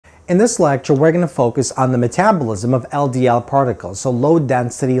In this lecture, we're going to focus on the metabolism of LDL particles, so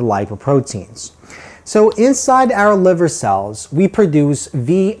low-density lipoproteins. So inside our liver cells, we produce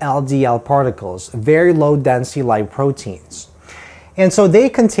VLDL particles, very low-density lipoproteins. And so they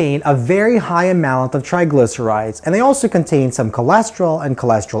contain a very high amount of triglycerides, and they also contain some cholesterol and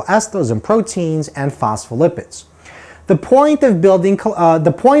cholesterol esters and proteins and phospholipids. The point of building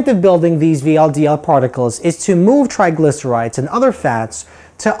these VLDL particles is to move triglycerides and other fats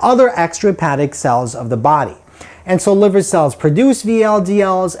to other extrahepatic cells of the body. And so liver cells produce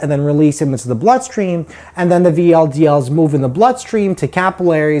VLDLs and then release them into the bloodstream, and then the VLDLs move in the bloodstream to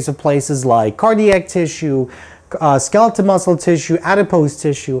capillaries of places like cardiac tissue, skeletal muscle tissue, adipose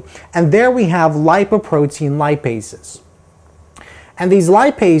tissue, and there we have lipoprotein lipases. And these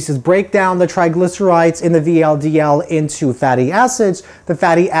lipases break down the triglycerides in the VLDL into fatty acids. The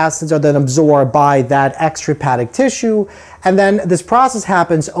fatty acids are then absorbed by that extrahepatic tissue, and then this process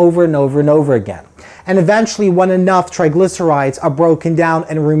happens over and over and over again. And eventually, when enough triglycerides are broken down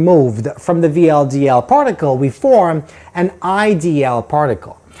and removed from the VLDL particle, we form an IDL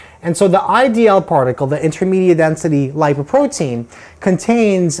particle. And so the IDL particle, the intermediate density lipoprotein,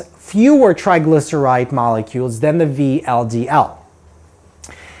 contains fewer triglyceride molecules than the VLDL.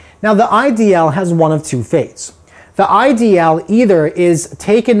 Now the IDL has one of two fates. The IDL either is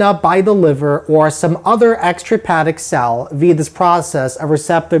taken up by the liver or some other extrahepatic cell via this process of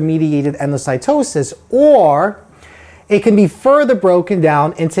receptor-mediated endocytosis, or it can be further broken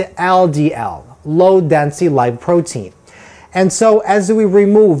down into LDL, low-density lipoprotein. And so as we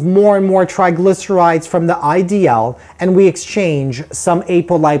remove more and more triglycerides from the IDL and we exchange some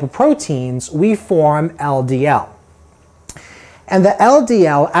apolipoproteins, we form LDL. And the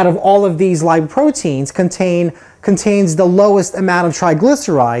LDL, out of all of these lipoproteins, contains the lowest amount of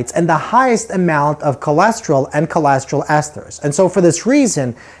triglycerides and the highest amount of cholesterol and cholesterol esters. And so for this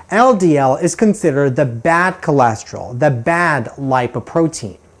reason, LDL is considered the bad cholesterol, the bad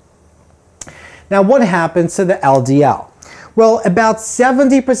lipoprotein. Now what happens to the LDL? Well, about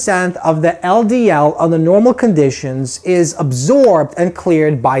 70% of the LDL under normal conditions is absorbed and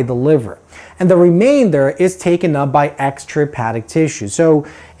cleared by the liver, and the remainder is taken up by extrahepatic tissue. So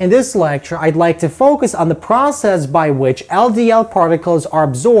in this lecture, I'd like to focus on the process by which LDL particles are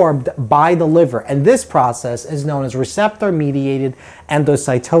absorbed by the liver, and this process is known as receptor-mediated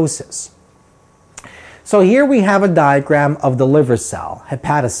endocytosis. So here we have a diagram of the liver cell,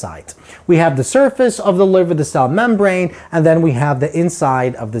 hepatocyte. We have the surface of the liver, the cell membrane, and then we have the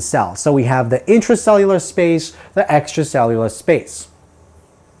inside of the cell. So we have the intracellular space, the extracellular space.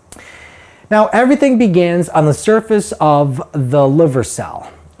 Now everything begins on the surface of the liver cell.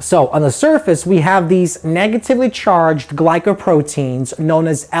 So on the surface, we have these negatively charged glycoproteins known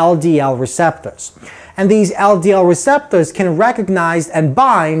as LDL receptors. And these LDL receptors can recognize and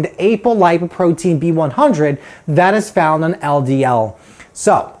bind apolipoprotein B100 that is found on LDL.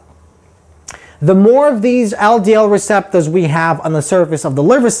 So the more of these LDL receptors we have on the surface of the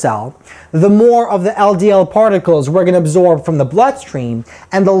liver cell, the more of the LDL particles we're going to absorb from the bloodstream,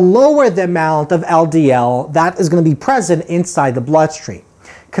 and the lower the amount of LDL that is going to be present inside the bloodstream.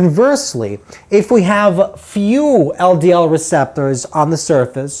 Conversely, if we have few LDL receptors on the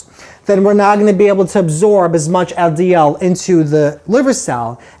surface, then we're not going to be able to absorb as much LDL into the liver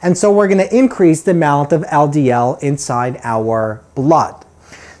cell, and so we're going to increase the amount of LDL inside our blood.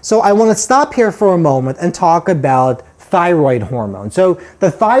 So I want to stop here for a moment and talk about thyroid hormone. So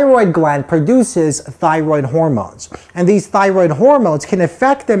the thyroid gland produces thyroid hormones, and these thyroid hormones can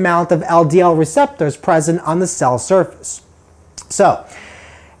affect the amount of LDL receptors present on the cell surface. So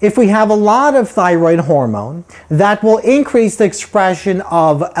if we have a lot of thyroid hormone, that will increase the expression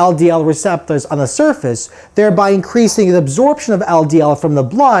of LDL receptors on the surface, thereby increasing the absorption of LDL from the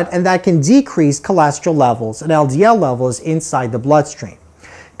blood, and that can decrease cholesterol levels and LDL levels inside the bloodstream.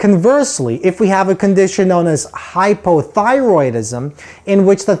 Conversely, if we have a condition known as hypothyroidism, in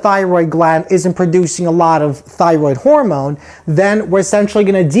which the thyroid gland isn't producing a lot of thyroid hormone, then we're essentially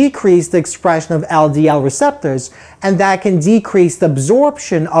going to decrease the expression of LDL receptors, and that can decrease the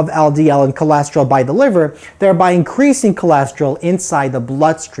absorption of LDL and cholesterol by the liver, thereby increasing cholesterol inside the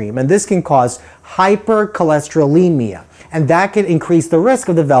bloodstream. And this can cause hypercholesterolemia, and that can increase the risk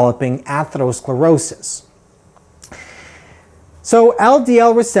of developing atherosclerosis. So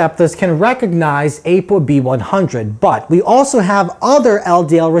LDL receptors can recognize ApoB100, but we also have other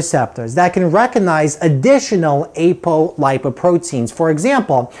LDL receptors that can recognize additional apolipoproteins. For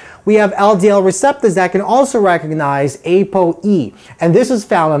example, we have LDL receptors that can also recognize ApoE, and this is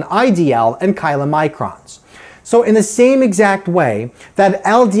found on IDL and chylomicrons. So in the same exact way that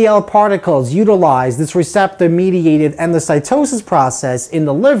LDL particles utilize this receptor-mediated endocytosis process in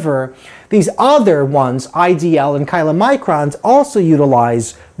the liver, these other ones, IDL and chylomicrons, also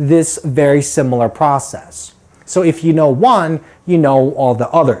utilize this very similar process. So if you know one, you know all the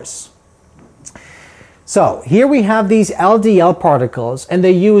others. So here we have these LDL particles, and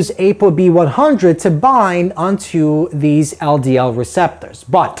they use ApoB100 to bind onto these LDL receptors.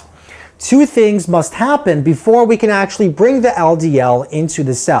 But two things must happen before we can actually bring the LDL into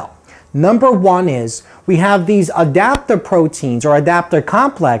the cell. Number one is we have these adapter proteins or adapter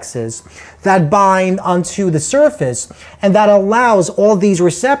complexes that bind onto the surface, and that allows all these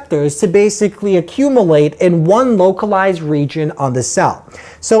receptors to basically accumulate in one localized region on the cell.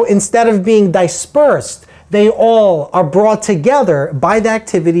 So instead of being dispersed, they all are brought together by the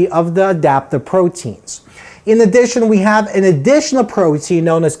activity of the adapter proteins. In addition, we have an additional protein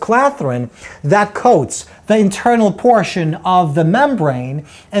known as clathrin that coats the internal portion of the membrane,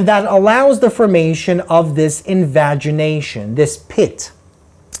 and that allows the formation of this invagination, this pit.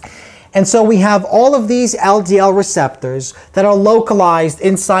 And so we have all of these LDL receptors that are localized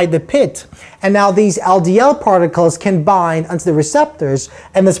inside the pit. And now these LDL particles can bind onto the receptors,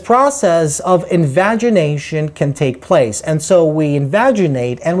 and this process of invagination can take place. And so we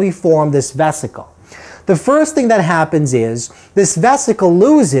invaginate and we form this vesicle. The first thing that happens is this vesicle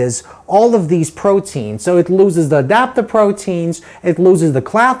loses all of these proteins. So it loses the adapter proteins, it loses the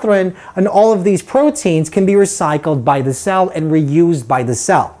clathrin, and all of these proteins can be recycled by the cell and reused by the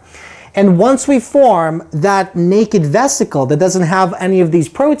cell. And once we form that naked vesicle that doesn't have any of these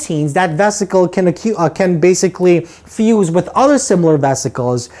proteins, that vesicle can basically fuse with other similar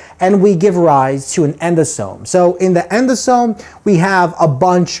vesicles, and we give rise to an endosome. So in the endosome, we have a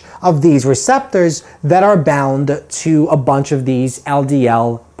bunch of these receptors that are bound to a bunch of these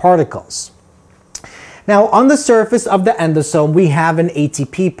LDL particles. Now, on the surface of the endosome, we have an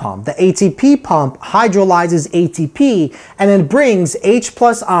ATP pump. The ATP pump hydrolyzes ATP, and it brings H+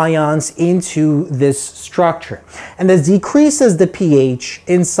 ions into this structure. And this decreases the pH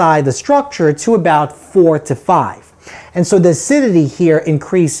inside the structure to about 4 to 5. And so the acidity here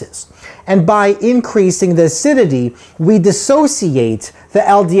increases. And by increasing the acidity, we dissociate the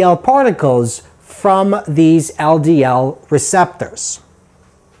LDL particles from these LDL receptors.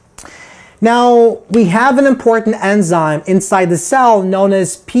 Now, we have an important enzyme inside the cell known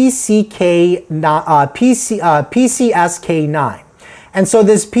as PCSK9. And so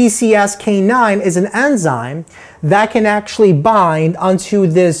this PCSK9 is an enzyme that can actually bind onto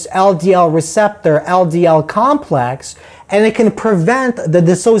this LDL receptor, LDL complex, and it can prevent the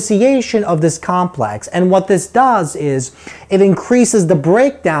dissociation of this complex. And what this does is it increases the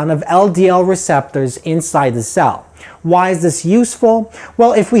breakdown of LDL receptors inside the cell. Why is this useful?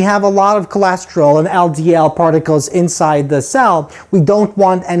 Well, if we have a lot of cholesterol and LDL particles inside the cell, we don't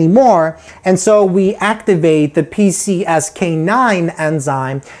want any more, and so we activate the PCSK9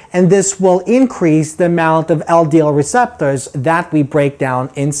 enzyme, and this will increase the amount of LDL receptors that we break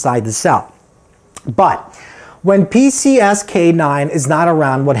down inside the cell. But when PCSK9 is not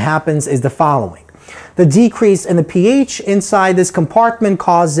around, what happens is the following. The decrease in the pH inside this compartment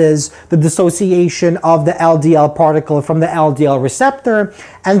causes the dissociation of the LDL particle from the LDL receptor,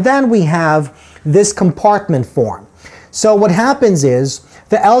 and then we have this compartment form. So what happens is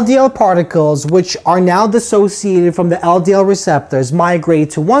the LDL particles, which are now dissociated from the LDL receptors, migrate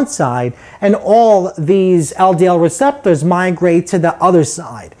to one side, and all these LDL receptors migrate to the other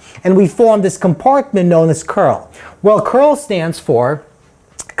side. And we form this compartment known as curl. Well, curl stands for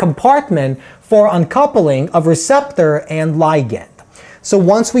compartment for uncoupling of receptor and ligand. So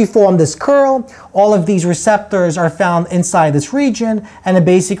once we form this curl, all of these receptors are found inside this region, and it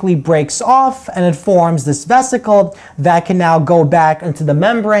basically breaks off and it forms this vesicle that can now go back into the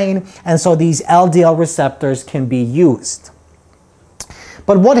membrane, and so these LDL receptors can be used.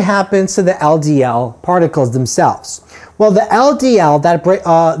 But what happens to the LDL particles themselves? Well, the LDL,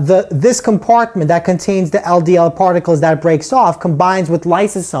 this compartment that contains the LDL particles that breaks off combines with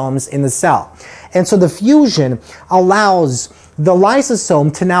lysosomes in the cell. And so the fusion allows the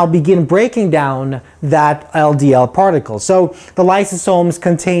lysosome to now begin breaking down that LDL particle. So the lysosomes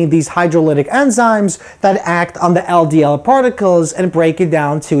contain these hydrolytic enzymes that act on the LDL particles and break it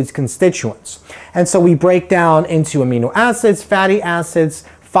down to its constituents. And so we break down into amino acids, fatty acids,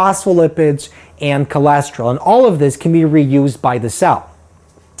 phospholipids, and cholesterol. And all of this can be reused by the cell.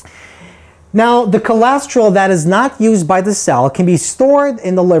 Now, the cholesterol that is not used by the cell can be stored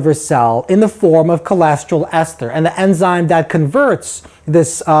in the liver cell in the form of cholesterol ester. And the enzyme that converts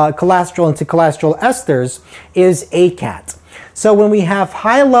this cholesterol into cholesterol esters is ACAT. So when we have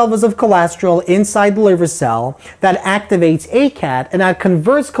high levels of cholesterol inside the liver cell, that activates ACAT, and that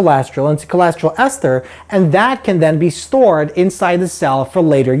converts cholesterol into cholesterol ester, and that can then be stored inside the cell for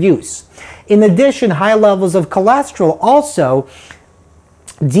later use. In addition, high levels of cholesterol also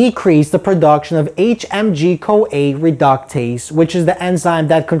decrease the production of HMG-CoA reductase, which is the enzyme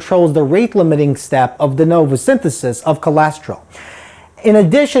that controls the rate-limiting step of de novo synthesis of cholesterol. In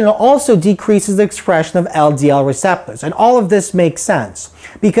addition, it also decreases the expression of LDL receptors. And all of this makes sense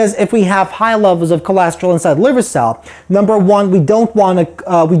because if we have high levels of cholesterol inside the liver cell, number one, we don't want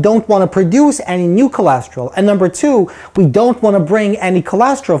to produce any new cholesterol. And number two, we don't want to bring any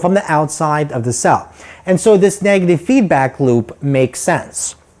cholesterol from the outside of the cell. And so this negative feedback loop makes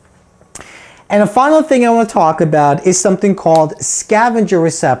sense. And a final thing I want to talk about is something called scavenger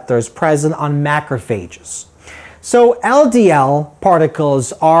receptors present on macrophages. So LDL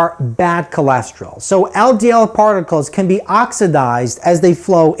particles are bad cholesterol. So LDL particles can be oxidized as they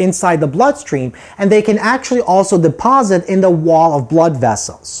flow inside the bloodstream, and they can actually also deposit in the wall of blood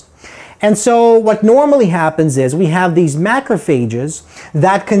vessels. And so what normally happens is we have these macrophages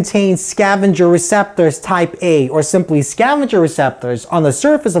that contain scavenger receptors type A, or simply scavenger receptors on the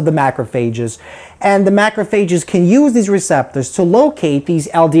surface of the macrophages, and the macrophages can use these receptors to locate these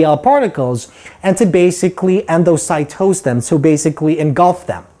LDL particles and to basically endocytose them, so basically engulf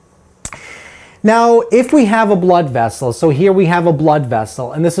them. Now, if we have a blood vessel, so here we have a blood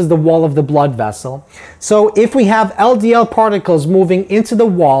vessel, and this is the wall of the blood vessel. So if we have LDL particles moving into the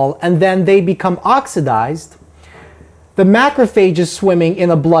wall and then they become oxidized, the macrophages swimming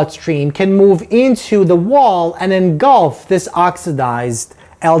in a bloodstream can move into the wall and engulf this oxidized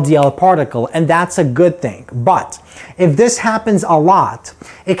LDL particle, and that's a good thing. But if this happens a lot,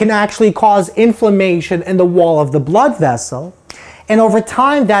 it can actually cause inflammation in the wall of the blood vessel, and over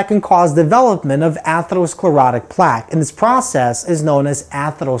time that can cause development of atherosclerotic plaque, and this process is known as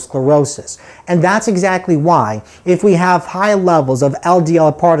atherosclerosis. And that's exactly why, if we have high levels of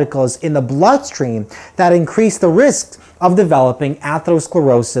LDL particles in the bloodstream, that increase the risk of developing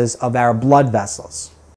atherosclerosis of our blood vessels.